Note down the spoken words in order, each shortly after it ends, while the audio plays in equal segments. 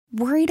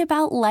Worried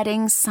about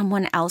letting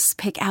someone else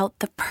pick out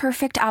the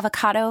perfect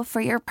avocado for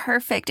your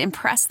perfect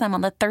impress them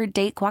on the third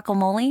date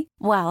guacamole?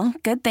 Well,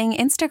 good thing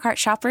Instacart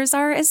shoppers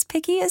are as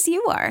picky as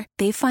you are.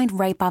 They find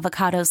ripe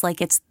avocados like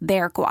it's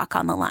their guac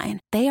on the line.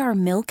 They are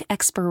milk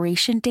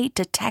expiration date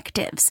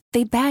detectives.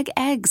 They bag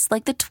eggs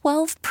like the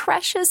 12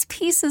 precious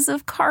pieces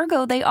of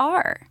cargo they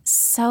are.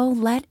 So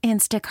let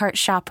Instacart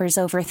shoppers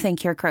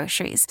overthink your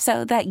groceries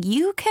so that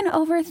you can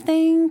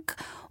overthink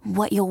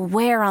what you'll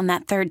wear on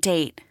that third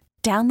date.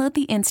 Download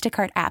the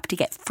Instacart app to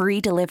get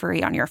free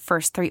delivery on your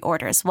first 3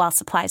 orders while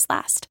supplies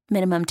last.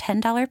 Minimum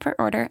 $10 per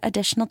order.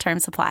 Additional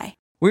terms apply.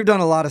 We've done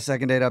a lot of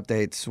second date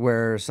updates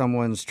where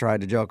someone's tried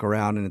to joke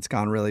around and it's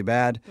gone really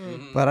bad.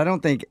 But I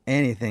don't think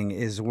anything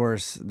is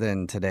worse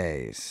than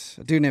today's.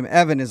 A dude named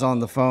Evan is on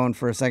the phone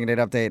for a second date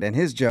update, and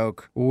his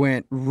joke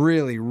went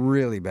really,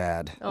 really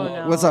bad. Oh,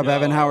 no. What's up,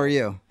 Evan? How are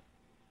you?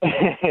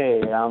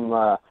 Hey,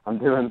 I'm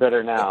doing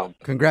better now.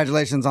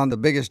 Congratulations on the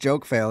biggest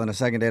joke fail in a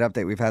second date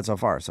update we've had so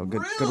far. So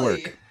good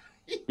work.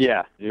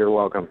 Yeah, you're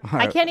welcome.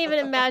 I can't even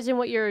imagine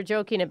what you're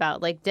joking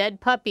about, like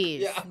dead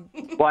puppies. Yeah.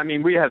 Well, I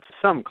mean, we have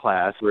some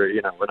class where,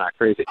 we're not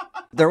crazy.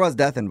 There was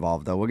death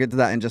involved, though. We'll get to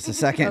that in just a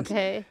second.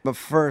 Okay. But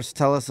first,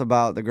 tell us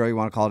about the girl you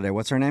want to call today.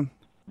 What's her name?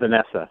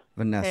 Vanessa,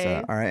 Vanessa.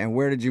 Okay. All right. And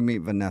where did you meet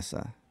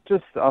Vanessa?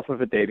 just off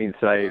of a dating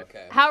site.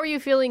 Okay. How are you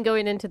feeling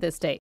going into this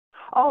date?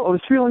 Oh, I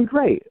was feeling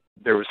great.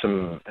 There was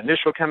some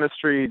initial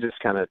chemistry, just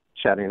kind of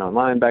chatting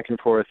online back and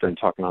forth and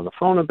talking on the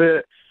phone a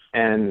bit.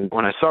 And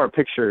when I saw her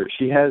picture,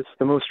 she has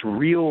the most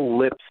real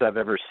lips I've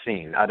ever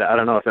seen. I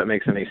don't know if that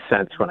makes any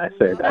sense when I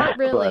say that. Not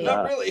really. But,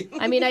 Not really.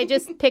 I mean, I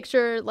just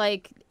picture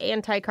like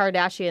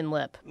anti-Kardashian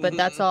lip, but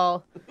that's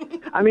all.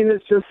 I mean,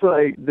 it's just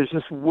like there's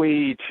just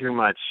way too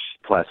much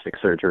plastic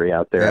surgery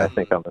out there, Yeah. I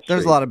think, on the street.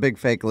 There's a lot of big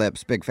fake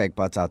lips, big fake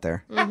butts out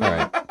there. All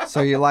right.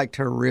 So you liked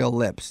her real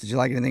lips. Did you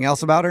like anything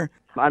else about her?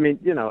 I mean,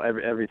 you know,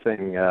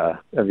 everything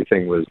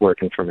was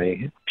working for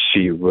me.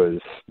 She was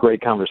a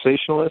great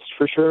conversationalist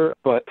for sure,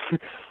 but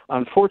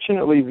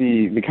unfortunately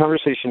the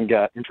conversation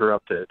got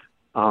interrupted.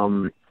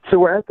 So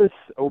we're at this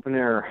open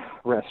air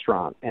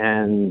restaurant,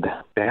 and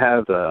they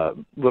have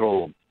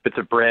little bits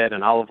of bread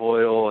and olive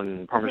oil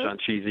and Parmesan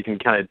cheese you can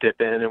kind of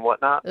dip in and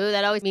whatnot. Ooh,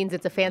 that always means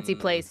it's a fancy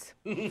place.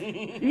 Yeah,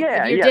 If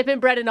you're yeah. dipping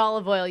bread in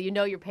olive oil, you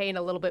know you're paying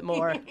a little bit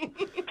more.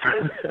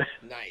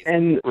 Nice.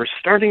 And we're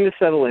starting to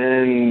settle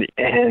in,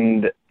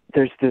 and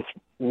there's this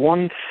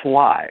one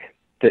fly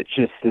that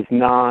just does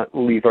not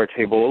leave our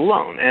table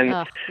alone. And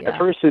Ugh, yeah. at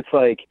first it's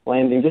like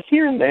landing just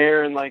here and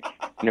there and like,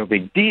 no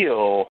big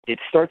deal. It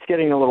starts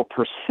getting a little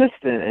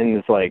persistent and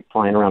is like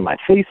flying around my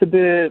face a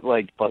bit,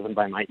 like buzzing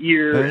by my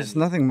ear. There's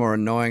nothing more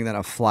annoying than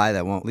a fly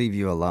that won't leave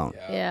you alone.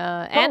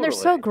 Yeah, and they're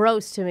so Totally.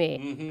 gross to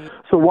me.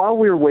 So while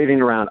we were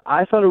waiting around,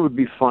 I thought it would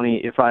be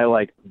funny if I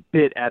like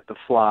bit at the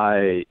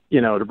fly,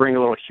 you know, to bring a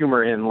little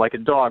humor in like a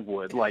dog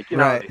would, like, you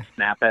know, Right. they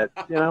snap at,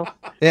 you know.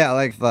 Yeah,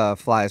 like the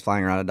flies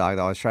flying around a dog.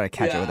 They always try to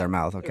catch it Yeah. with their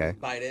mouth. Okay.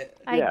 Bite it.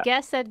 I Yeah.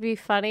 guess that'd be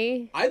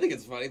funny. I think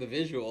it's funny, the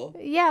visual.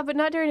 Yeah, but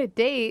not during a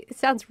date. It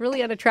sounds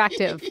really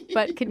unattractive.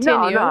 But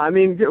continue. No, I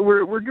mean,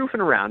 we're goofing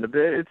around a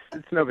bit.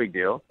 It's no big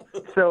deal.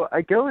 So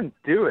I go and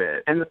do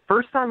it, and the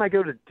first time I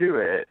go to do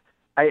it,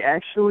 I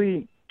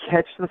actually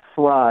catch the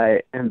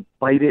fly and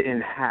bite it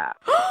in half.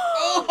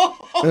 Ugh,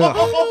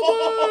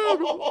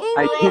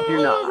 I kid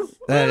you not.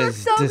 that That's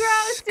is so gross,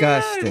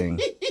 disgusting.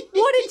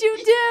 What did you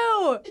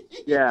do?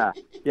 Yeah,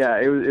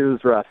 it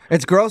was rough.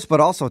 It's gross, but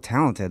also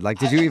talented. Like,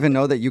 did you even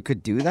know that you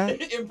could do that?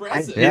 I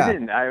Impressive. Yeah.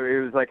 didn't.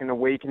 It was like an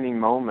awakening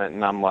moment,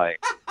 and I'm like,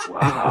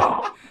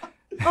 wow.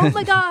 Oh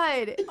my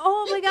god.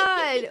 Oh my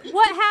god.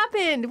 What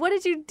happened? What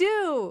did you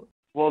do?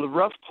 Well, the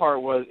rough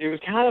part was it was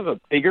kind of a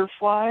bigger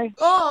fly.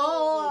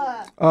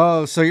 Oh.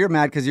 Oh, so you're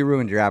mad because you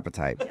ruined your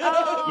appetite.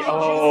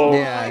 Oh,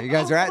 Yeah, you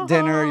guys are at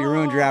dinner, you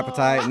ruined your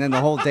appetite, and then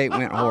the whole date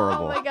went Oh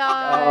horrible. my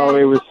god. Oh,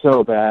 it was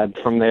so bad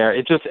from there.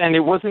 And it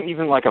wasn't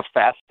even like a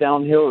fast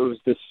downhill. It was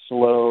just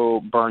slow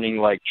burning,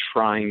 like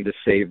trying to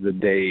save the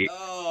date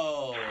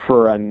Oh.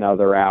 for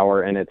another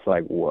hour. And it's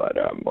like, what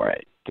am I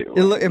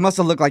doing? It must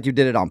have looked like you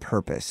did it on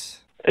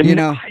purpose. You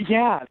know?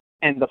 Yeah.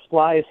 And the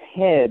fly's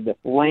head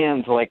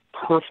lands like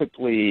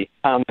perfectly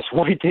on this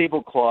white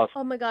tablecloth.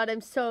 Oh my god,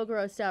 I'm so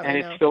grossed out And right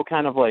it's now. still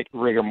kind of like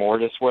rigor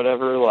mortis,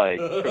 whatever, like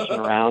pushing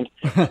around.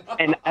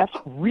 And after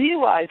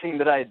realizing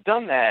that I had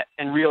done that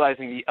and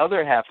realizing the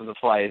other half of the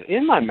fly is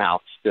in my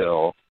mouth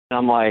still, and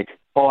I'm like,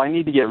 oh, I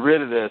need to get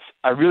rid of this.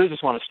 I really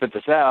just want to spit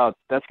this out.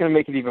 That's going to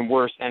make it even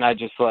worse. And I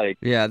just like,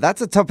 Yeah,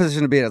 that's a tough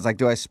position to be in. It's like,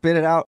 do I spit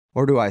it out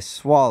or do I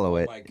swallow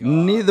it? my God.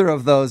 Neither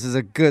of those is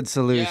a good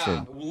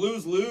solution. Yeah,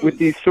 lose. with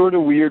these sort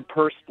of weird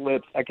pursed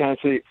lips, I kind of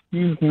say,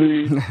 excuse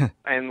me.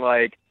 And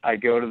like, I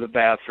go to the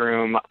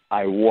bathroom,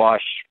 I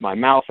wash my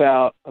mouth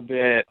out a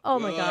bit. Oh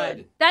my god.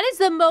 Good. That is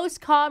the most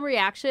calm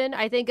reaction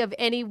I think of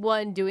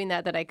anyone doing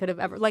that I could have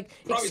ever like,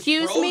 Probably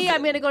excuse me, frozen.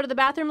 I'm gonna go to the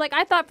bathroom. Like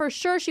I thought for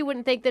sure she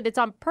wouldn't think that it's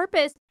on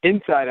purpose.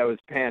 Inside, I was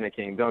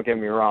panicking, don't get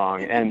me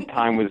wrong. And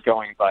time was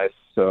going by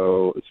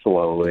so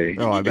slowly.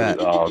 Oh, I bet.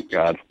 Oh,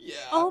 God. Yeah.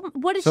 Oh,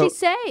 what did So- she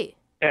say?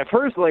 At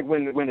first, like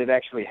when it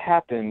actually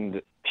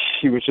happened,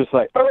 she was just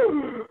like,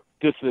 "Oh,"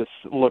 just this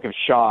look of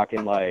shock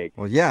and like,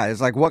 Well, yeah,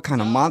 it's like, what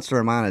kind of monster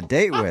am I on a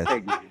date with?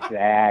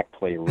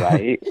 exactly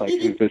right. Like,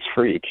 who's this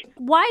freak?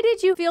 Why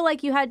did you feel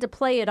like you had to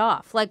play it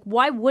off? Like,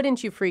 why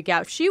wouldn't you freak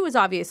out? She was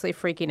obviously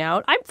freaking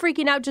out. I'm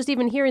freaking out just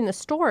even hearing the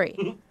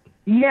story.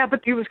 Yeah,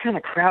 but it was kind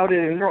of crowded,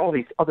 and there were all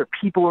these other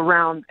people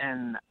around,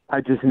 and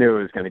I just knew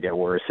it was going to get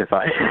worse if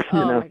I,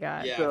 Oh, know. my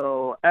God. Yeah.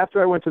 So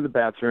after I went to the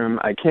bathroom,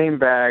 I came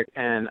back,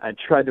 and I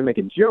tried to make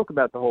a joke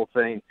about the whole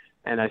thing,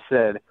 and I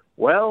said,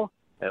 well,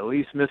 at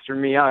least Mr.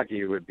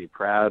 Miyagi would be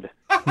proud.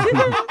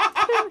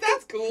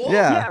 That's cool.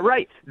 Yeah. Yeah,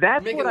 right.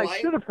 That's Make what it I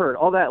light? should have heard,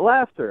 all that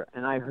laughter,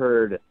 and I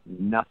heard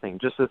nothing,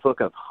 just this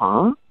look of,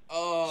 huh?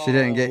 Oh. She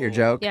didn't get your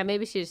joke? Yeah,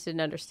 maybe she just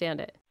didn't understand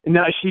it.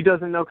 No, she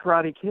doesn't know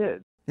Karate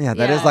Kid. Yeah,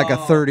 that is Yeah. like a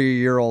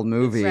 30-year-old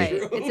movie. Right.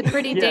 It's a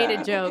pretty Yeah.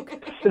 dated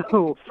joke.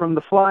 So from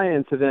the fly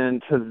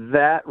incident to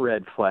that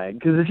red flag,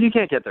 because if you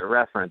can't get the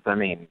reference, I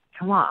mean,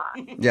 come on.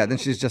 Yeah, then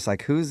she's just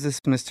like, who's this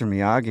Mr.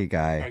 Miyagi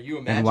guy? Are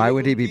you And why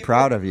would he be imagining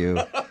proud of you?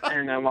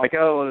 And I'm like,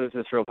 oh, well, there's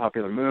this real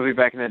popular movie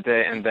back in the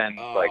day, and then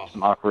Oh. like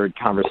some awkward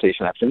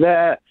conversation after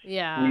that.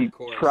 Yeah. We Of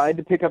course. tried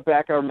to pick up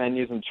back our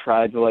menus and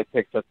tried to like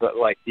pick up, but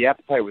like the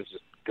appetite was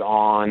just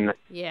gone.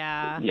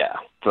 Yeah. Yeah,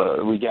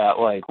 so we got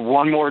like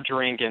one more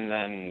drink and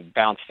then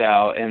bounced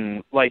out.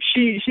 And like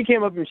she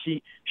came up and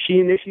she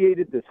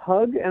initiated this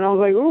hug, and I was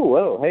like, oh,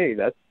 whoa, hey,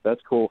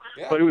 that's cool.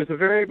 Yeah. But it was a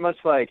very much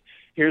like,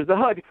 here's the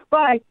hug,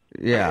 bye.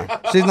 Yeah,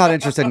 she's not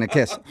interested in a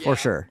kiss, for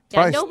sure. Yeah,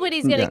 Probably-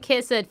 nobody's going to yeah.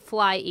 kiss a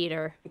fly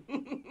eater.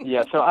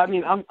 Yeah, so I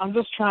mean, I'm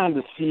just trying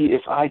to see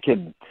if I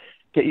could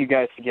get you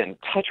guys to get in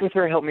touch with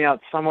her, help me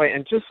out some way,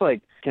 and just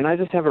like, can I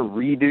just have a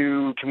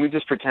redo? Can we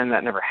just pretend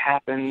that never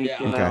happened? Yeah.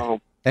 You Okay. know?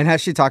 And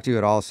has she talked to you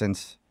at all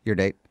since your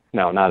date?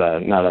 No, not a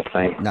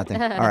thing. Nothing.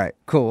 All right,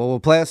 cool. Well, we'll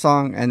play a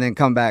song and then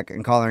come back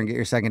and call her and get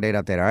your second date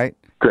update, all right?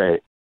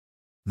 Great.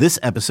 This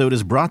episode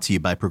is brought to you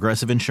by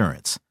Progressive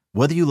Insurance.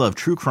 Whether you love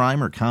true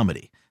crime or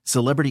comedy,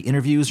 celebrity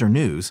interviews or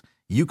news,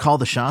 you call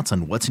the shots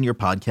on what's in your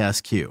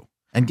podcast queue.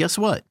 And guess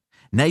what?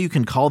 Now you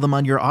can call them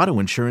on your auto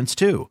insurance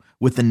too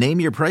with the Name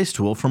Your Price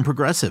tool from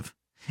Progressive.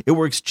 It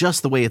works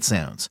just the way it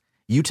sounds.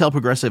 You tell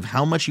Progressive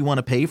how much you want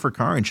to pay for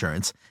car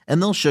insurance,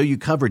 and they'll show you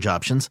coverage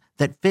options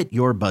that fit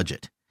your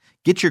budget.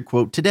 Get your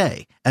quote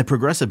today at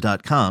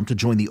Progressive.com to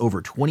join the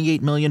over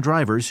 28 million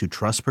drivers who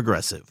trust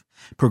Progressive.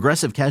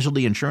 Progressive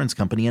Casualty Insurance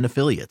Company and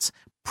Affiliates.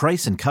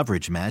 Price and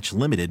coverage match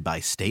limited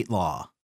by state law.